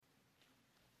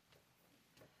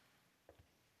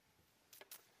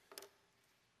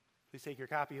Please take your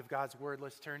copy of God's Word.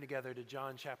 Let's turn together to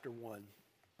John chapter 1.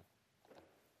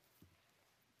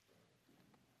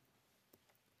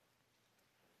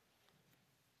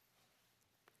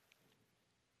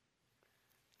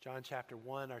 John chapter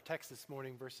 1, our text this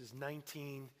morning, verses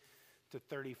 19 to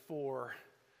 34.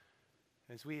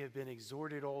 As we have been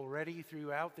exhorted already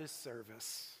throughout this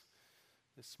service,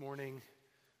 this morning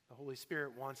the Holy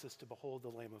Spirit wants us to behold the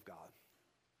Lamb of God,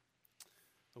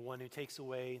 the one who takes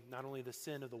away not only the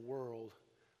sin of the world,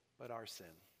 but our sin.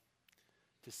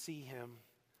 To see him,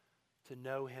 to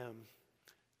know him,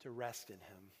 to rest in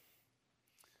him.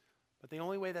 But the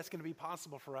only way that's going to be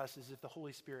possible for us is if the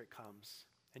Holy Spirit comes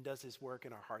and does his work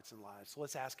in our hearts and lives. So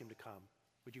let's ask him to come.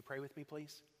 Would you pray with me,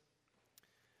 please?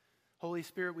 Holy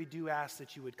Spirit, we do ask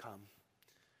that you would come.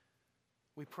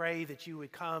 We pray that you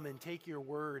would come and take your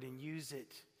word and use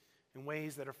it in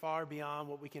ways that are far beyond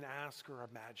what we can ask or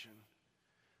imagine.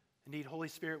 Indeed, Holy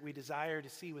Spirit, we desire to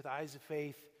see with eyes of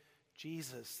faith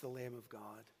Jesus, the Lamb of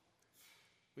God.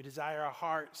 We desire our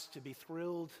hearts to be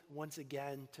thrilled once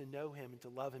again to know him and to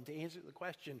love him, to answer the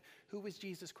question, who is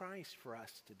Jesus Christ for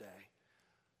us today?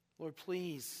 Lord,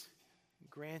 please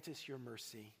grant us your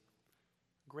mercy.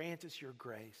 Grant us your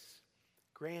grace.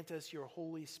 Grant us your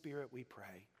Holy Spirit, we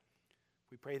pray.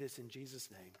 We pray this in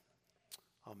Jesus' name.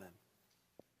 Amen.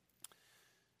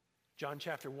 John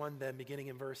chapter 1 then, beginning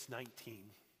in verse 19.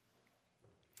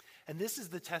 And this is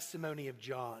the testimony of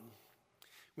John.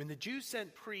 When the Jews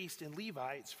sent priests and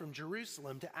Levites from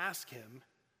Jerusalem to ask him,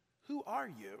 "Who are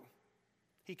you?"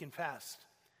 he confessed,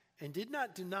 and did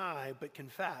not deny, but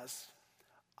confessed,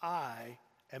 "I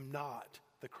am not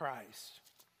the Christ."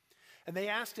 And they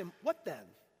asked him, "What then?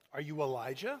 Are you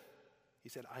Elijah?" He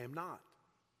said, "I am not."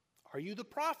 "Are you the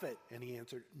prophet?" And he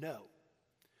answered, "No."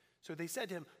 So they said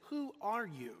to him, "Who are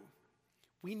you?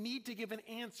 We need to give an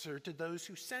answer to those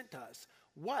who sent us.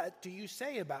 What do you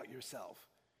say about yourself?"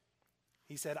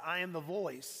 He said, "I am the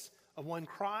voice of one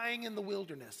crying in the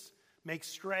wilderness, 'Make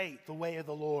straight the way of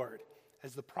the Lord,'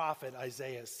 as the prophet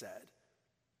Isaiah said."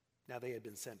 Now they had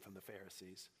been sent from the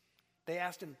Pharisees. They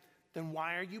asked him, "Then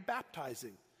why are you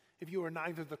baptizing, if you are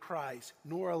neither the Christ,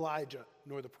 nor Elijah,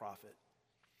 nor the prophet?"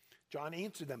 John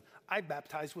answered them, "I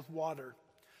baptize with water,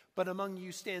 but among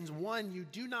you stands one you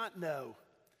do not know,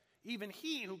 even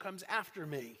he who comes after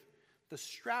me, the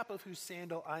strap of whose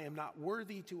sandal I am not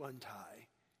worthy to untie."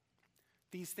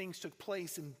 These things took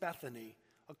place in Bethany,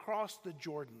 across the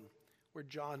Jordan, where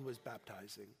John was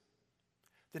baptizing.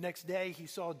 The next day he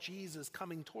saw Jesus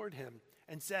coming toward him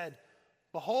and said,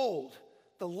 "Behold,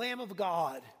 the Lamb of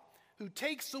God, who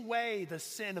takes away the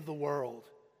sin of the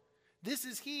world. This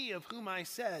is he of whom I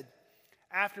said,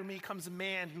 'After me comes a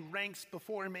man who ranks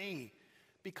before me,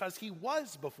 because he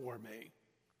was before me.'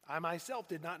 I myself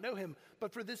did not know him,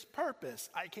 but for this purpose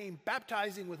I came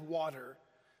baptizing with water,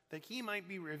 that he might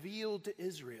be revealed to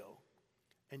Israel."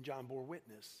 And John bore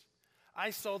witness. "I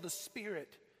saw the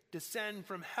Spirit descend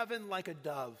from heaven like a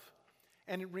dove,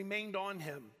 and it remained on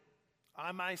him.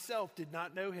 I myself did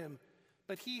not know him,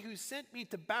 but he who sent me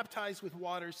to baptize with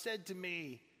water said to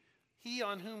me, 'He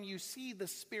on whom you see the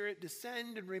Spirit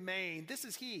descend and remain, this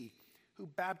is he who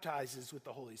baptizes with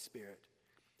the Holy Spirit.'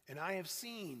 And I have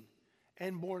seen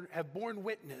and have borne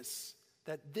witness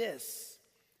that this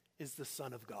is the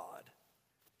Son of God."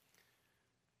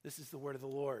 This is the word of the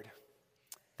Lord.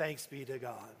 Thanks be to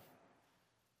God.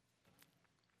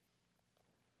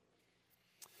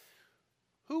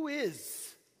 Who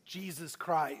is Jesus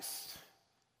Christ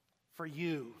for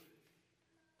you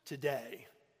today?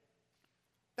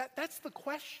 That's the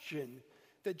question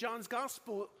that John's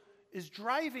gospel is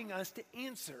driving us to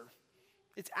answer.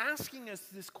 It's asking us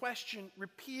this question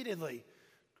repeatedly,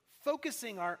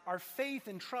 focusing our faith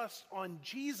and trust on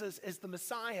Jesus as the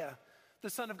Messiah, the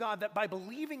Son of God, that by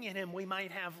believing in him we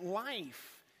might have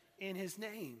life in his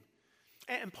name.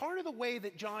 And part of the way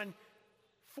that John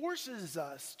forces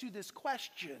us to this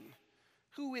question,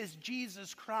 who is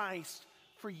Jesus Christ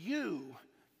for you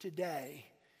today,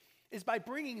 is by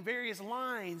bringing various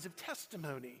lines of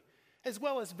testimony, as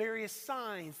well as various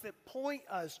signs that point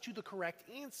us to the correct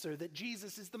answer, that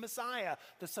Jesus is the Messiah,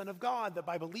 the Son of God, that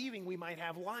by believing we might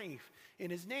have life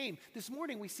in his name. This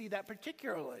morning we see that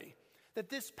particularly, that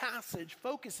this passage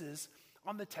focuses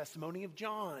on the testimony of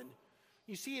John.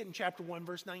 You see it in chapter 1,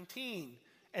 verse 19.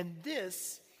 And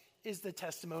this is the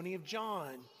testimony of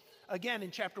John. Again, in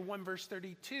chapter 1, verse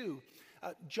 32,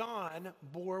 John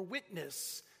bore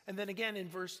witness. And then again in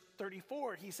verse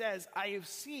 34, he says, "I have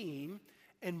seen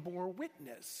and bore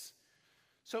witness."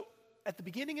 So at the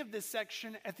beginning of this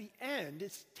section, at the end,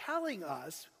 it's telling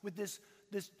us with this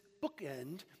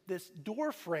bookend, this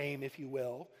door frame, if you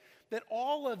will, that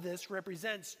all of this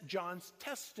represents John's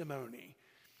testimony.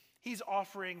 He's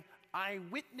offering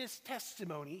eyewitness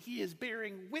testimony. He is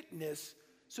bearing witness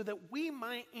so that we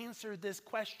might answer this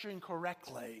question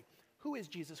correctly. Who is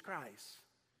Jesus Christ?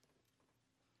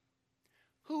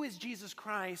 Who is Jesus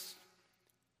Christ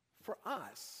for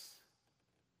us?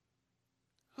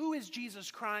 Who is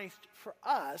Jesus Christ for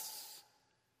us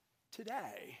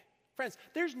today? Friends,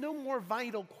 there's no more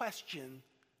vital question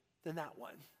than that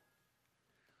one.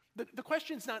 The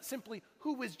question's not simply,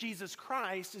 who is Jesus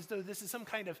Christ, as though this is some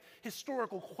kind of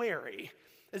historical query,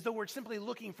 as though we're simply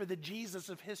looking for the Jesus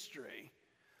of history.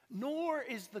 Nor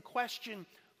is the question,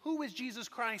 who is Jesus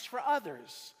Christ for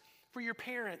others, for your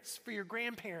parents, for your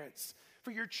grandparents,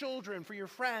 for your children, for your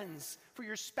friends, for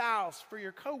your spouse, for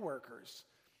your coworkers.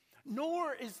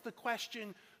 Nor is the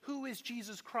question, who is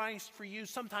Jesus Christ for you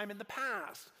sometime in the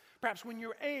past? Perhaps when you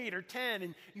were 8 or 10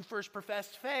 and you first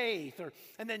professed faith,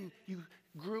 and then you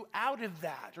grew out of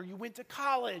that, or you went to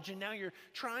college and now you're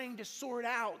trying to sort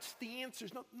out the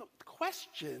answers. No, the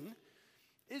question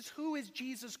is, who is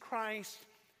Jesus Christ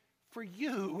for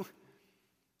you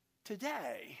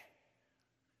today?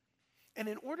 And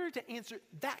in order to answer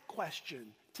that question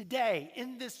today,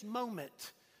 in this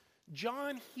moment,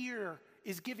 John here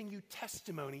is giving you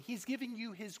testimony. He's giving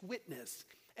you his witness.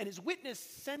 And his witness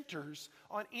centers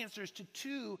on answers to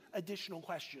 2 additional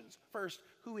questions. First,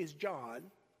 who is John?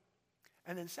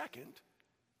 And then second,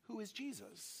 who is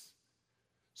Jesus?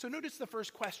 So notice the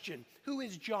first question, who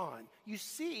is John? You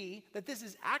see that this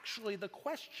is actually the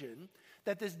question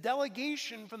that this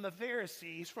delegation from the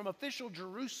Pharisees, from official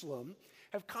Jerusalem,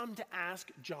 have come to ask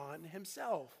John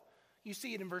himself. You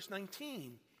see it in verse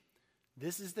 19.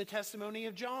 This is the testimony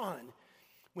of John.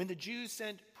 When the Jews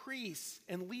sent priests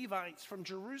and Levites from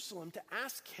Jerusalem to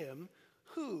ask him,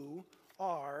 who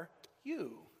are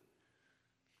you?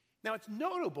 Now it's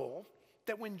notable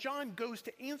that when John goes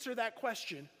to answer that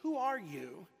question, who are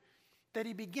you, that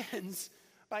he begins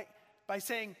by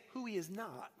saying who he is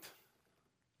not.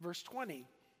 Verse 20,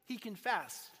 he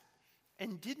confessed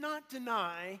and did not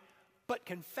deny, but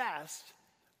confessed,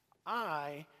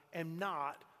 I am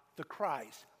not the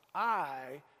Christ.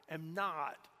 I am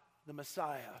not the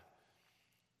Messiah.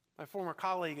 My former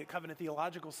colleague at Covenant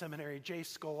Theological Seminary, Jay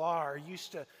Scolar,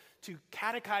 used to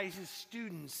catechize his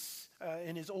students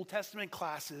in his Old Testament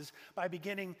classes by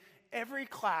beginning every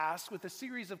class with a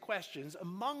series of questions,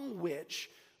 among which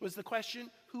was the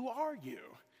question, who are you?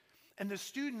 And the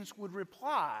students would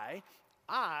reply,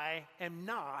 I am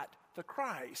not the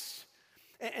Christ.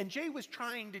 And Jay was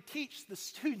trying to teach the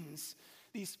students,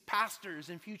 these pastors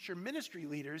and future ministry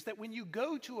leaders, that when you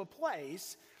go to a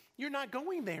place, you're not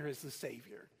going there as the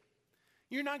Savior.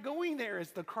 You're not going there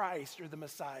as the Christ or the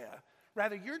Messiah.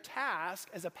 Rather, your task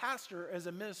as a pastor, as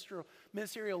a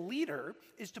ministerial leader,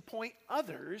 is to point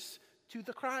others to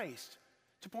the Christ,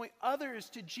 to point others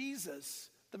to Jesus,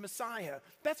 the Messiah.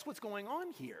 That's what's going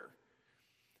on here.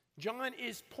 John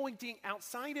is pointing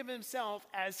outside of himself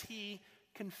as he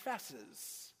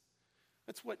confesses.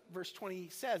 That's what verse 20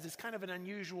 says. It's kind of an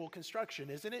unusual construction,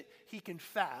 isn't it? He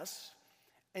confessed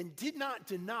and did not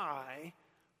deny,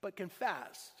 but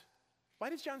confessed. Why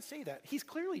does John say that? He's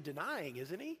clearly denying,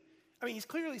 isn't he? I mean, he's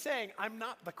clearly saying, I'm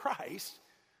not the Christ.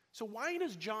 So why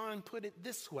does John put it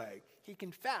this way? He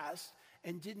confessed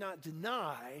and did not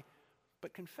deny,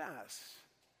 but confessed.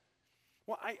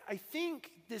 Well, I think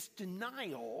this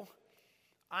denial,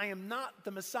 I am not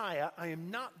the Messiah, I am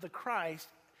not the Christ,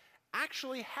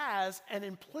 actually has an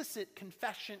implicit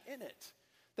confession in it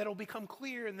that'll become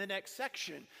clear in the next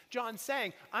section. John's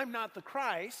saying, I'm not the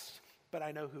Christ, but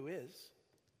I know who is.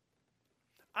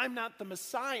 I'm not the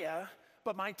Messiah,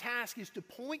 but my task is to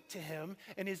point to him,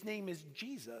 and his name is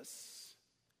Jesus.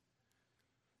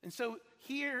 And so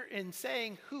here in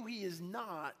saying who he is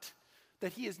not,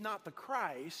 that he is not the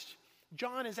Christ,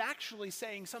 John is actually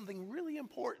saying something really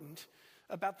important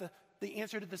about the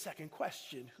answer to the second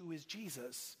question, who is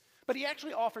Jesus? But he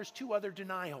actually offers 2 other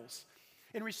denials.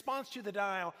 In response to the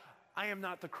denial, I am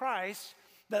not the Christ,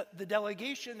 the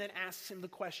delegation then asks him the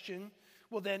question,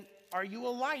 well then, are you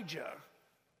Elijah?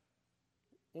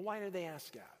 Well, why did they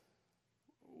ask that?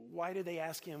 Why did they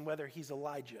ask him whether he's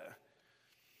Elijah?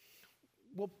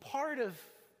 Well, part of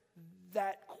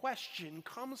that question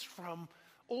comes from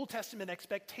Old Testament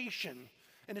expectation,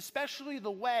 and especially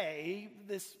the way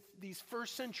these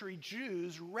first century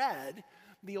Jews read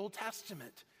the Old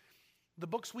Testament. The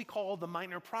books we call the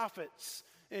Minor Prophets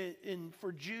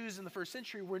for Jews in the first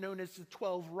century were known as the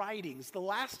 12 writings, the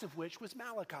last of which was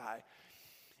Malachi.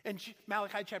 And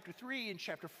Malachi chapter 3 and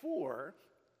chapter 4,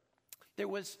 there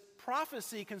was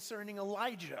prophecy concerning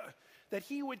Elijah, that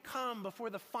he would come before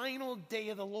the final day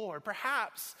of the Lord.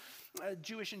 Perhaps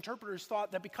Jewish interpreters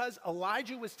thought that because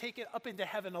Elijah was taken up into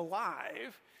heaven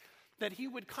alive, that he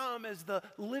would come as the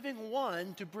living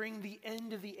one to bring the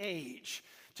end of the age,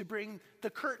 to bring the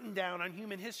curtain down on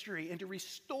human history, and to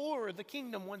restore the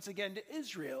kingdom once again to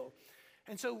Israel.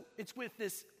 And so it's with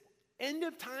this end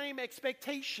of time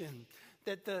expectation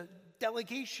that the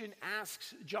delegation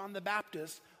asks John the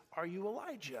Baptist, "Are you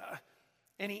Elijah?"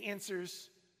 And he answers,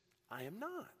 "I am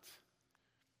not."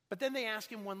 But then they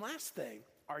ask him one last thing,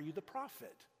 "Are you the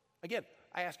prophet?" Again,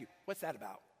 I ask you, what's that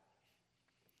about?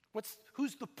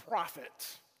 Who's the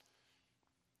prophet?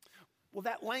 Well,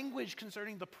 that language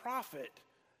concerning the prophet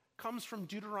comes from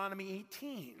Deuteronomy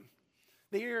 18.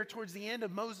 There, towards the end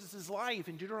of Moses' life,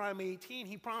 in Deuteronomy 18,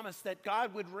 he promised that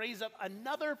God would raise up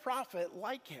another prophet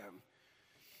like him.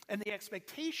 And the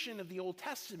expectation of the Old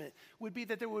Testament would be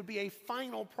that there would be a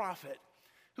final prophet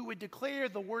who would declare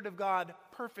the word of God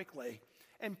perfectly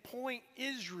and point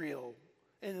Israel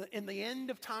in the end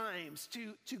of times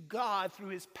to God through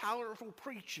his powerful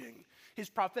preaching, his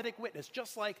prophetic witness.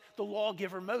 Just like the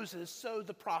lawgiver Moses, so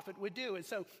the prophet would do. And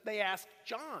so they asked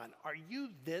John, "Are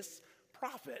you this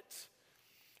prophet?"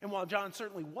 And while John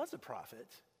certainly was a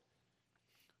prophet,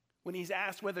 when he's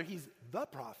asked whether he's the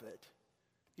prophet,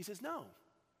 he says, "No,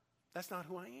 that's not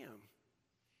who I am."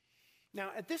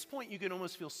 Now, at this point, you can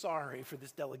almost feel sorry for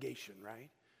this delegation,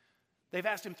 right? They've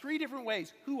asked him 3 different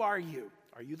ways, "Who are you?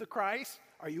 Are you the Christ?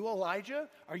 Are you Elijah?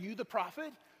 Are you the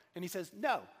prophet?" And he says,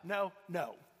 "No, no,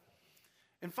 no."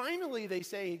 And finally, they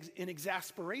say in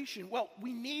exasperation, "Well,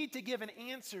 we need to give an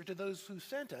answer to those who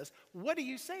sent us. What do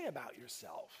you say about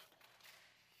yourself?"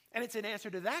 And it's in answer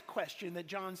to that question that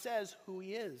John says who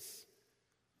he is.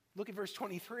 Look at verse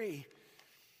 23.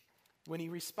 When he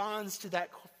responds to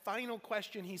that final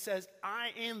question, he says, "I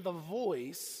am the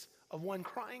voice of one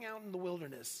crying out in the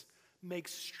wilderness, make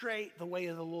straight the way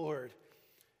of the Lord,"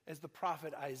 as the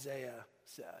prophet Isaiah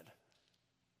said.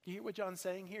 You hear what John's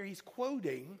saying here? He's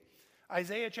quoting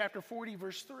Isaiah chapter 40,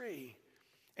 verse 3.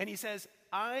 And he says,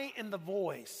 "I am the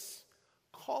voice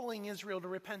calling Israel to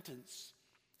repentance.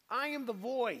 I am the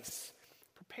voice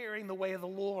preparing the way of the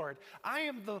Lord. I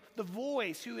am the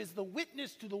voice who is the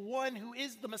witness to the one who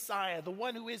is the Messiah, the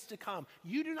one who is to come.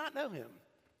 You do not know him,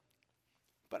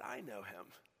 but I know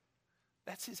him."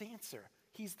 That's his answer.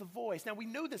 He's the voice. Now, we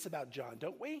know this about John,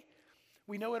 don't we?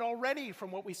 We know it already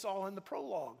from what we saw in the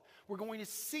prologue. We're going to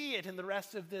see it in the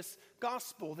rest of this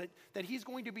gospel, that he's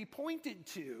going to be pointed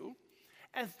to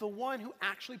as the one who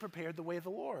actually prepared the way of the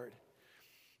Lord.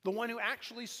 The one who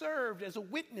actually served as a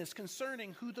witness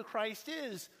concerning who the Christ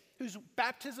is, whose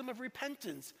baptism of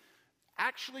repentance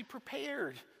actually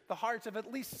prepared the hearts of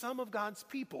at least some of God's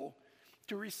people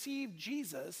to receive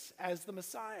Jesus as the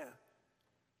Messiah.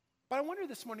 But I wonder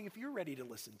this morning if you're ready to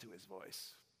listen to his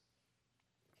voice.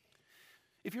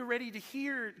 If you're ready to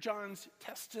hear John's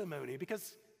testimony,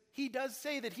 because he does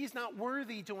say that he's not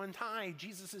worthy to untie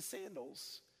Jesus'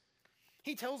 sandals.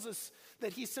 He tells us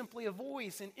that he's simply a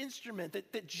voice, an instrument,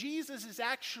 that Jesus is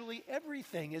actually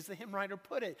everything, as the hymn writer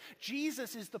put it.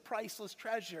 Jesus is the priceless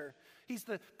treasure. He's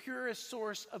the purest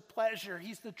source of pleasure.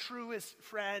 He's the truest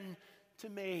friend to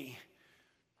me.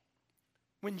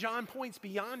 When John points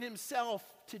beyond himself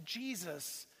to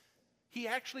Jesus, he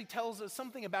actually tells us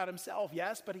something about himself,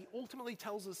 yes, but he ultimately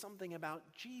tells us something about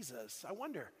Jesus. I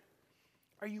wonder,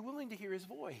 are you willing to hear his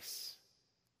voice?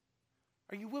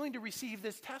 Are you willing to receive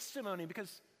this testimony?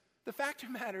 Because the fact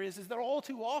of the matter is that all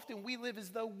too often we live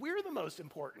as though we're the most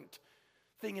important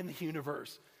thing in the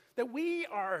universe, that we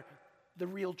are the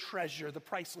real treasure, the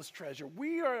priceless treasure.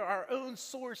 We are our own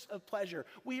source of pleasure.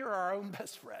 We are our own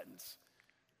best friends.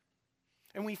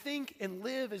 And we think and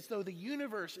live as though the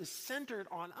universe is centered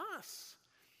on us,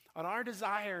 on our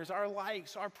desires, our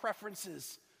likes, our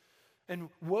preferences. And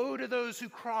woe to those who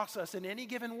cross us in any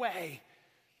given way,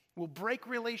 will break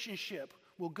relationship,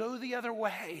 will go the other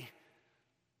way.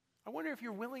 I wonder if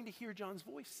you're willing to hear John's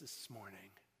voice this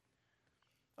morning.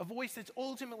 A voice that's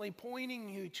ultimately pointing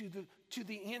you to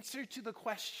the answer to the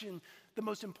question, the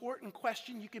most important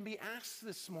question you can be asked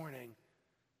this morning.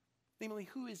 Namely,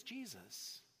 who is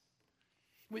Jesus?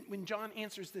 When John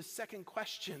answers this second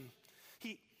question,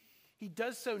 he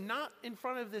does so not in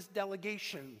front of this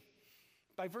delegation.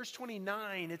 By verse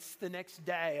 29, it's the next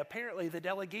day. Apparently, the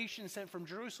delegation sent from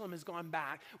Jerusalem has gone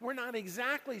back. We're not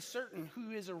exactly certain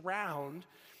who is around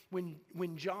when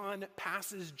John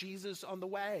passes Jesus on the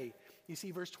way. You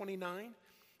see verse 29?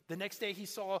 The next day he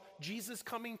saw Jesus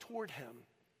coming toward him.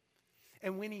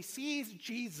 And when he sees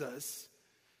Jesus,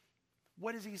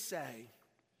 what does he say?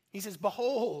 He says,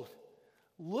 "Behold,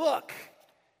 look,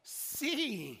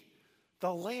 see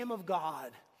the Lamb of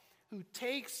God who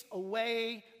takes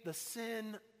away the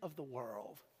sin of the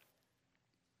world.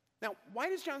 Now, why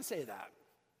does John say that?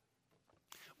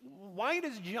 Why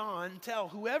does John tell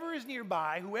whoever is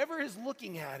nearby, whoever is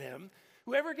looking at him,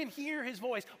 whoever can hear his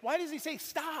voice, why does he say,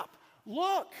 stop,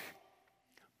 look,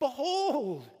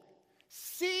 behold,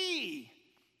 see,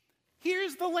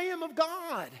 here's the Lamb of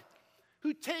God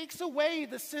who takes away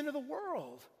the sin of the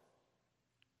world?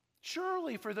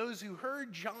 Surely for those who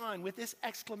heard John with this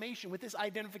exclamation, with this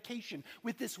identification,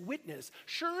 with this witness,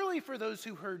 surely for those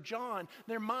who heard John,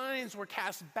 their minds were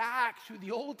cast back to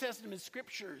the Old Testament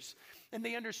scriptures, and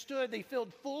they understood, they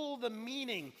filled full the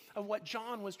meaning of what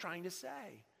John was trying to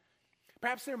say.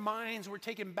 Perhaps their minds were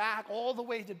taken back all the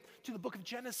way to the book of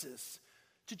Genesis,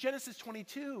 to Genesis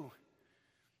 22.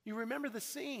 You remember the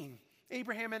scene.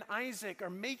 Abraham and Isaac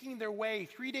are making their way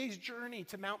 3 days' journey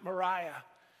to Mount Moriah.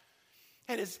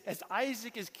 And as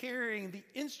Isaac is carrying the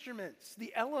instruments,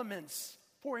 the elements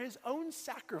for his own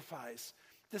sacrifice,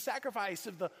 the sacrifice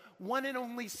of the one and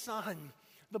only Son,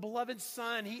 the beloved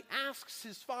Son, he asks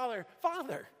his father,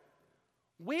 Father,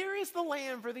 where is the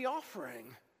lamb for the offering?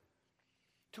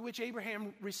 To which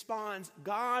Abraham responds,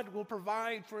 God will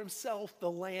provide for himself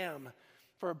the lamb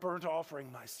for a burnt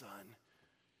offering, my son.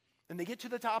 And they get to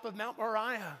the top of Mount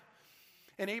Moriah,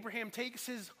 and Abraham takes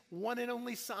his one and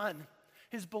only son,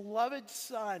 his beloved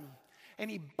son,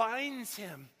 and he binds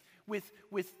him with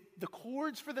the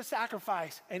cords for the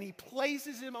sacrifice, and he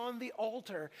places him on the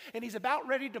altar, and he's about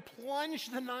ready to plunge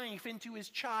the knife into his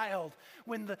child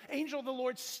when the angel of the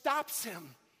Lord stops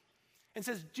him and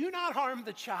says, do not harm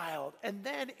the child. And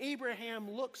then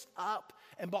Abraham looks up,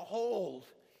 and behold,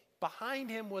 behind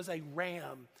him was a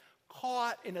ram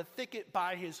caught in a thicket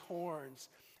by his horns.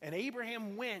 And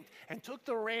Abraham went and took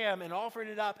the ram and offered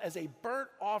it up as a burnt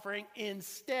offering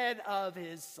instead of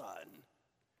his son.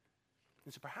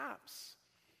 And so perhaps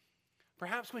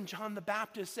when John the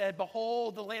Baptist said,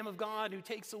 behold, the Lamb of God who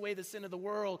takes away the sin of the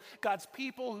world, God's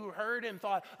people who heard him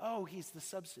thought, oh, he's the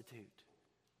substitute.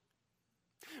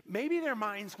 Maybe their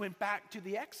minds went back to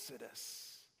the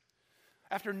Exodus.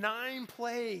 After 9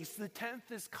 plagues, the 10th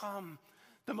has come,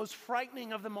 the most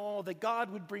frightening of them all, that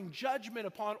God would bring judgment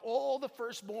upon all the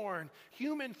firstborn,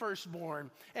 human firstborn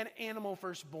and animal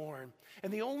firstborn.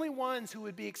 And the only ones who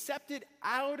would be accepted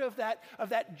out of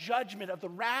that judgment, of the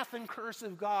wrath and curse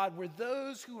of God, were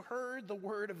those who heard the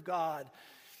word of God.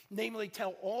 Namely,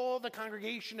 tell all the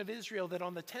congregation of Israel that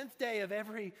on the 10th day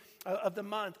of the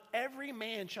month, every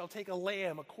man shall take a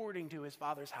lamb according to his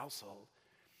father's household.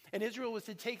 And Israel was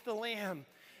to take the lamb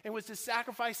and was to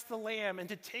sacrifice the lamb and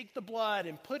to take the blood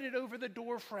and put it over the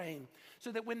doorframe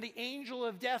so that when the angel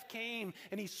of death came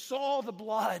and he saw the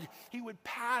blood, he would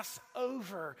pass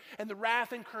over, and the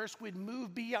wrath and curse would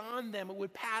move beyond them. It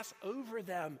would pass over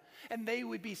them, and they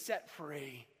would be set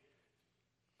free.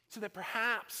 So that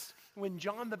perhaps when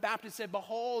John the Baptist said,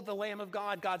 behold, the Lamb of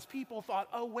God, God's people thought,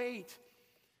 oh, wait,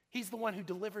 he's the one who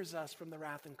delivers us from the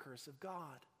wrath and curse of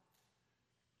God.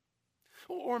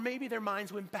 Or maybe their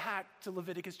minds went back to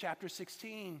Leviticus chapter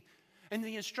 16 and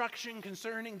the instruction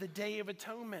concerning the Day of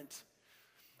Atonement.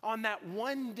 On that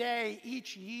one day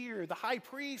each year, the high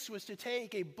priest was to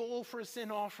take a bull for a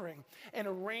sin offering and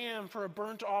a ram for a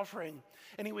burnt offering,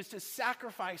 and he was to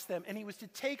sacrifice them, and he was to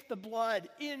take the blood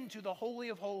into the Holy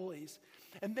of Holies.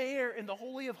 And there in the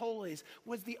Holy of Holies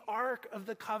was the Ark of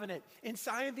the Covenant.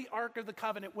 Inside the Ark of the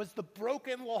Covenant was the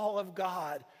broken law of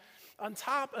God. On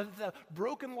top of the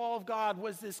broken law of God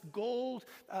was this gold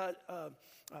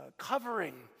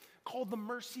covering called the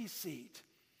mercy seat.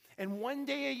 And one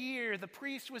day a year, the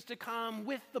priest was to come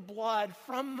with the blood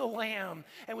from the lamb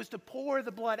and was to pour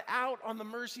the blood out on the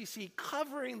mercy seat,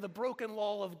 covering the broken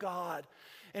law of God.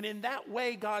 And in that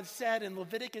way, God said in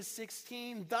Leviticus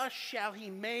 16, thus shall he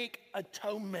make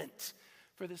atonement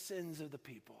for the sins of the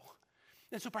people.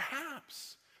 And so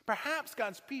perhaps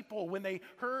God's people, when they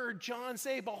heard John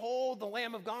say, behold, the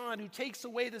Lamb of God who takes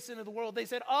away the sin of the world, they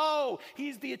said, oh,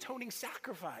 he's the atoning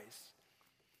sacrifice.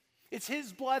 It's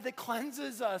his blood that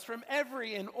cleanses us from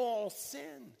every and all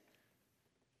sin.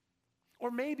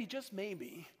 Or maybe, just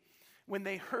maybe, when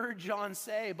they heard John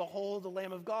say, behold, the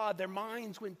Lamb of God, their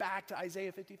minds went back to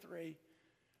Isaiah 53.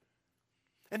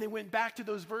 And they went back to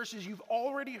those verses you've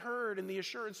already heard in the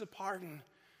assurance of pardon,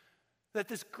 that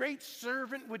this great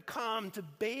servant would come to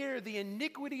bear the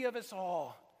iniquity of us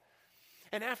all.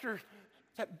 And after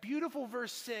that beautiful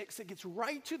verse 6, it gets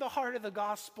right to the heart of the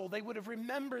gospel. They would have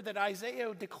remembered that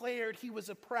Isaiah declared he was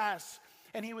oppressed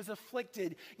and he was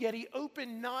afflicted, yet he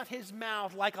opened not his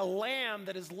mouth, like a lamb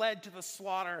that is led to the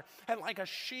slaughter, and like a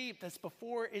sheep that's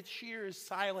before its shears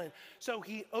silent. So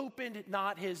he opened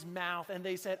not his mouth. And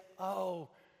they said, oh,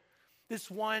 This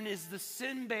one is the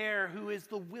sin bearer who is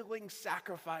the willing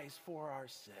sacrifice for our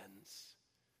sins.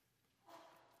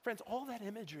 Friends, all that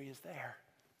imagery is there.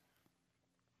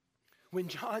 When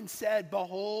John said,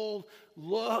 "Behold,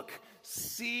 look,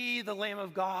 see the Lamb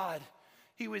of God,"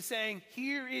 he was saying,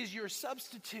 here is your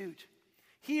substitute.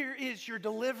 Here is your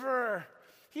deliverer.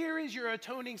 Here is your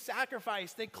atoning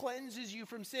sacrifice that cleanses you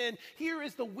from sin. Here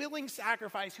is the willing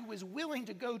sacrifice who was willing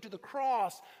to go to the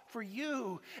cross for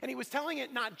you. And he was telling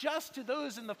it not just to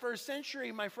those in the first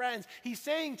century, my friends. He's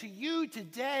saying to you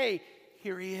today,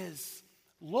 here he is.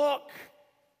 Look,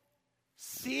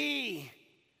 see,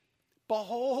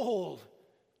 behold,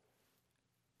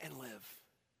 and live.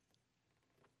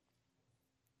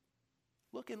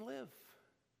 Look and live.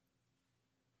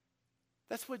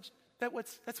 That's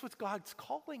what God's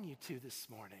calling you to this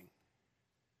morning,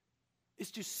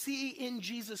 is to see in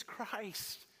Jesus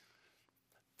Christ,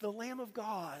 the Lamb of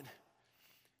God,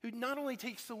 who not only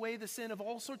takes away the sin of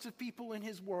all sorts of people in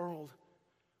his world,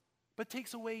 but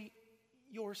takes away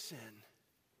your sin.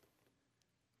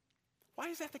 Why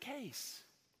is that the case?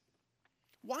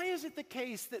 Why is it the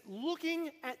case that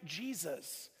looking at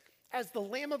Jesus as the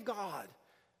Lamb of God,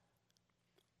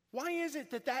 why is it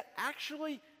that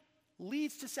actually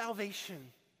leads to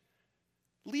salvation,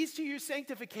 leads to your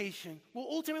sanctification, will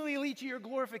ultimately lead to your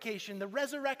glorification, the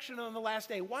resurrection on the last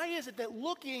day? Why is it that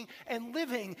looking and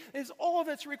living is all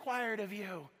that's required of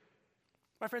you?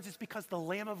 My friends, it's because the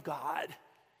Lamb of God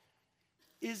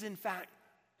is in fact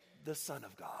the Son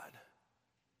of God.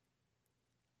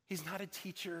 He's not a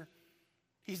teacher.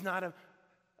 He's not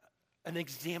an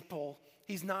example.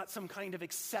 He's not some kind of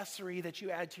accessory that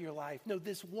you add to your life. No,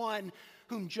 this one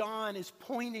whom John is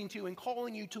pointing to and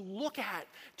calling you to look at,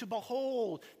 to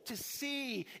behold, to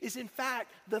see, is in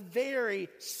fact the very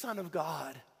Son of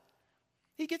God.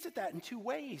 He gets at that in two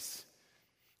ways.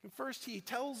 And first, he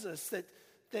tells us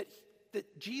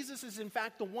that Jesus is in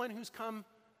fact the one who's come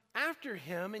after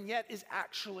him and yet is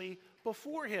actually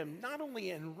before him, not only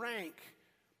in rank,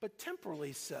 but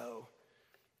temporally so.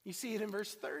 You see it in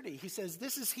verse 30. He says,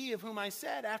 "This is he of whom I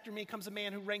said, after me comes a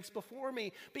man who ranks before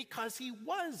me, because he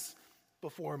was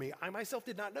before me. I myself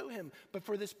did not know him, but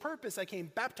for this purpose I came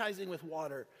baptizing with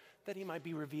water, that he might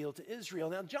be revealed to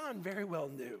Israel." Now, John very well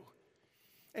knew,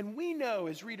 and we know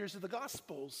as readers of the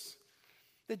Gospels,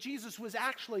 that Jesus was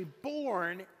actually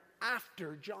born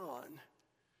after John.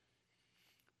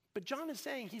 But John is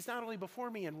saying he's not only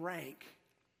before me in rank,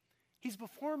 he's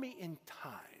before me in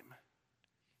time.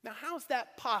 Now, how's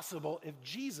that possible if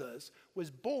Jesus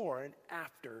was born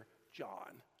after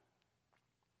John?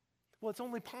 Well, it's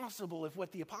only possible if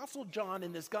what the Apostle John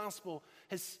in this gospel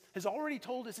has already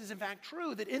told us is in fact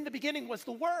true, that in the beginning was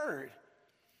the Word,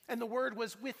 and the Word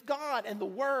was with God, and the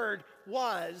Word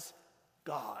was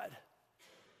God.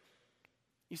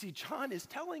 You see, John is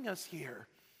telling us here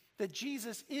that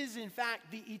Jesus is in fact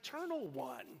the eternal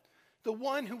one, the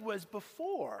one who was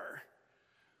before.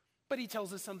 But he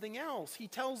tells us something else. He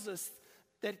tells us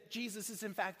that Jesus is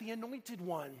in fact the anointed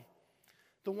one,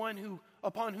 the one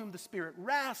upon whom the Spirit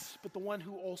rests, but the one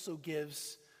who also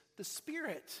gives the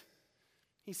Spirit.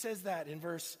 He says that in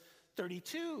verse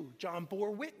 32. John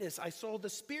bore witness, "I saw the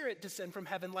Spirit descend from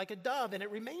heaven like a dove, and it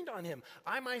remained on him.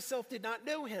 I myself did not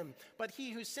know him, but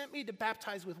he who sent me to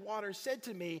baptize with water said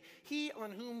to me, 'He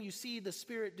on whom you see the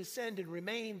Spirit descend and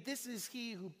remain, this is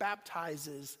he who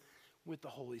baptizes with the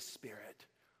Holy Spirit.'"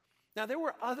 Now, there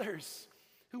were others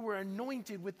who were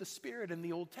anointed with the Spirit in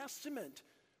the Old Testament.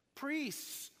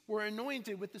 Priests were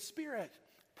anointed with the Spirit.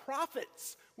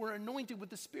 Prophets were anointed with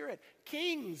the Spirit.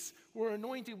 Kings were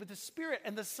anointed with the Spirit.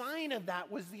 And the sign of that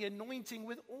was the anointing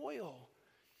with oil.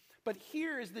 But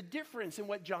here is the difference in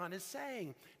what John is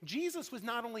saying. Jesus was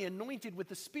not only anointed with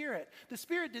the Spirit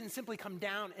didn't simply come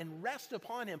down and rest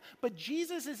upon him, but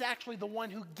Jesus is actually the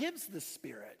one who gives the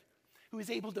Spirit, who is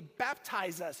able to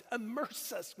baptize us,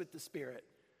 immerse us with the Spirit.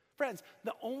 Friends,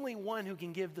 the only one who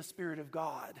can give the Spirit of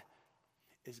God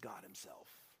is God himself.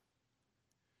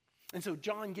 And so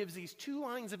John gives these two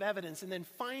lines of evidence and then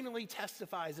finally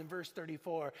testifies in verse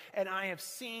 34, "And I have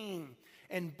seen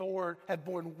and have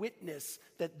borne witness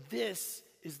that this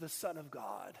is the Son of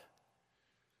God."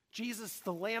 Jesus,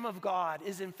 the Lamb of God,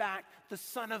 is in fact the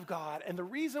Son of God. And the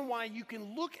reason why you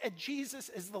can look at Jesus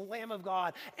as the Lamb of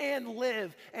God and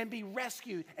live and be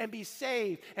rescued and be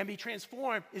saved and be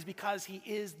transformed is because he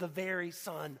is the very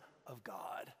Son of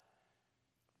God.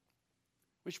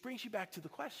 Which brings you back to the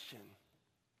question,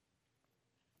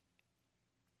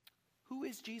 who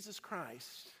is Jesus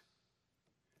Christ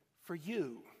for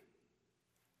you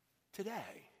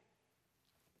today?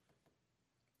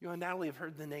 You undoubtedly have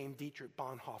heard the name Dietrich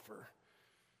Bonhoeffer,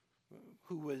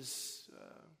 who was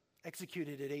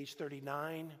Executed at age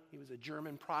 39. He was a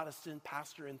German Protestant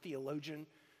pastor and theologian.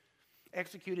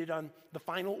 Executed on the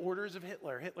final orders of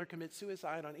Hitler. Hitler commits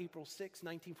suicide on April 6,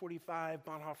 1945.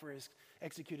 Bonhoeffer is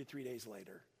executed 3 days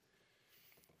later.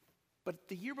 But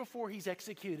the year before he's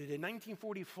executed, in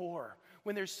 1944,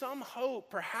 when there's some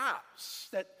hope, perhaps,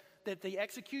 that the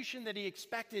execution that he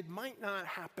expected might not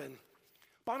happen,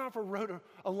 Bonhoeffer wrote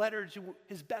a letter to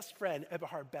his best friend,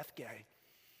 Eberhard Bethge.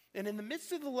 And in the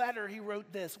midst of the letter, he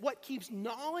wrote this: "What keeps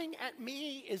gnawing at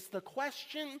me is the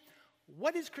question,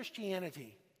 what is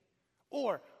Christianity?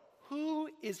 Or, who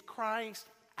is Christ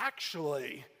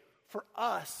actually for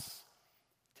us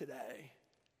today?"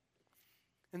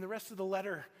 In the rest of the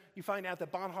letter, you find out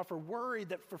that Bonhoeffer worried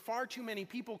that for far too many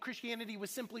people, Christianity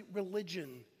was simply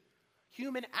religion.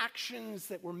 Human actions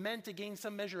that were meant to gain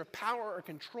some measure of power or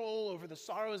control over the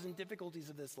sorrows and difficulties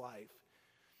of this life.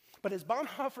 But as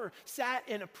Bonhoeffer sat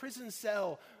in a prison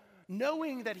cell,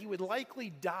 knowing that he would likely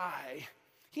die,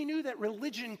 he knew that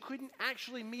religion couldn't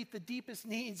actually meet the deepest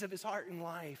needs of his heart and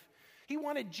life. He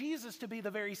wanted Jesus to be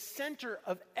the very center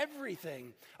of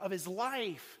everything, of his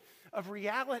life, of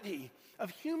reality, of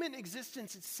human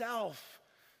existence itself.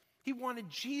 He wanted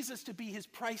Jesus to be his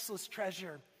priceless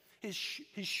treasure, his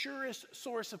surest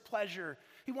source of pleasure.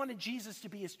 He wanted Jesus to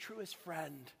be his truest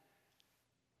friend.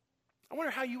 I wonder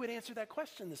how you would answer that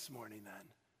question this morning then.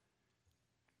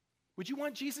 Would you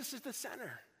want Jesus at the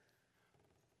center?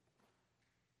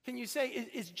 Can you say,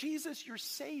 is Jesus your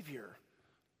Savior?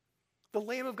 The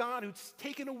Lamb of God who's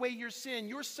taken away your sin,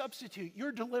 your substitute,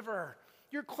 your deliverer,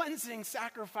 your cleansing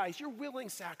sacrifice, your willing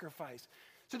sacrifice,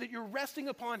 so that you're resting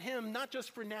upon him not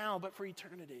just for now, but for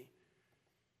eternity.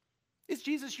 Is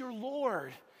Jesus your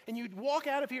Lord? And you'd walk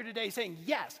out of here today saying,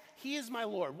 yes, he is my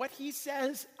Lord. What he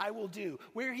says, I will do.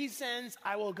 Where he sends,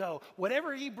 I will go.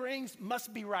 Whatever he brings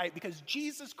must be right, because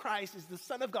Jesus Christ is the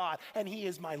Son of God and he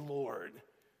is my Lord.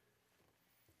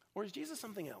 Or is Jesus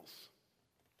something else?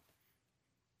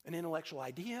 An intellectual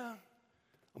idea,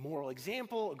 a moral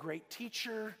example, a great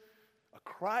teacher, a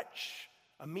crutch,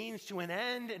 a means to an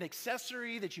end, an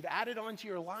accessory that you've added onto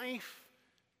your life?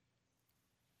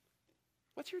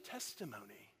 What's your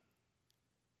testimony?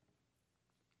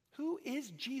 Who is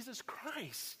Jesus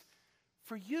Christ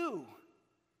for you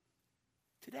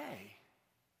today?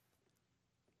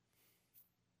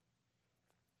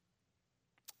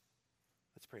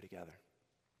 Let's pray together.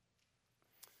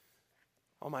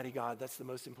 Almighty God, that's the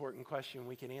most important question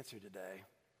we can answer today.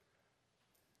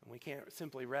 And we can't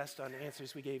simply rest on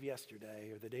answers we gave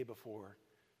yesterday or the day before.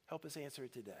 Help us answer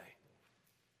it today.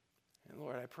 And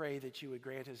Lord, I pray that you would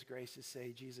grant us grace to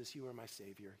say, Jesus, you are my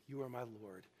Savior. You are my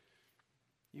Lord.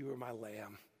 You are my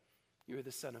Lamb. You are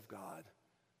the Son of God.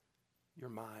 You're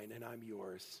mine and I'm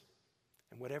yours.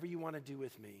 And whatever you want to do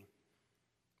with me,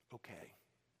 okay.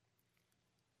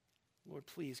 Lord,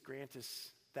 please grant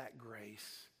us that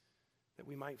grace, that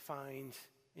we might find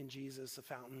in Jesus a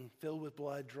fountain filled with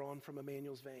blood drawn from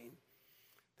Emmanuel's vein,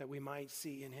 that we might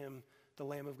see in him the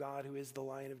Lamb of God who is the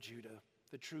Lion of Judah,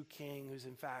 the true King who's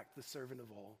in fact the servant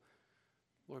of all.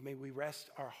 Lord, may we rest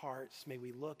our hearts. May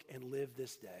we look and live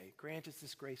this day. Grant us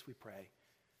this grace, we pray.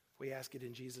 We ask it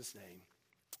in Jesus' name.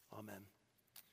 Amen.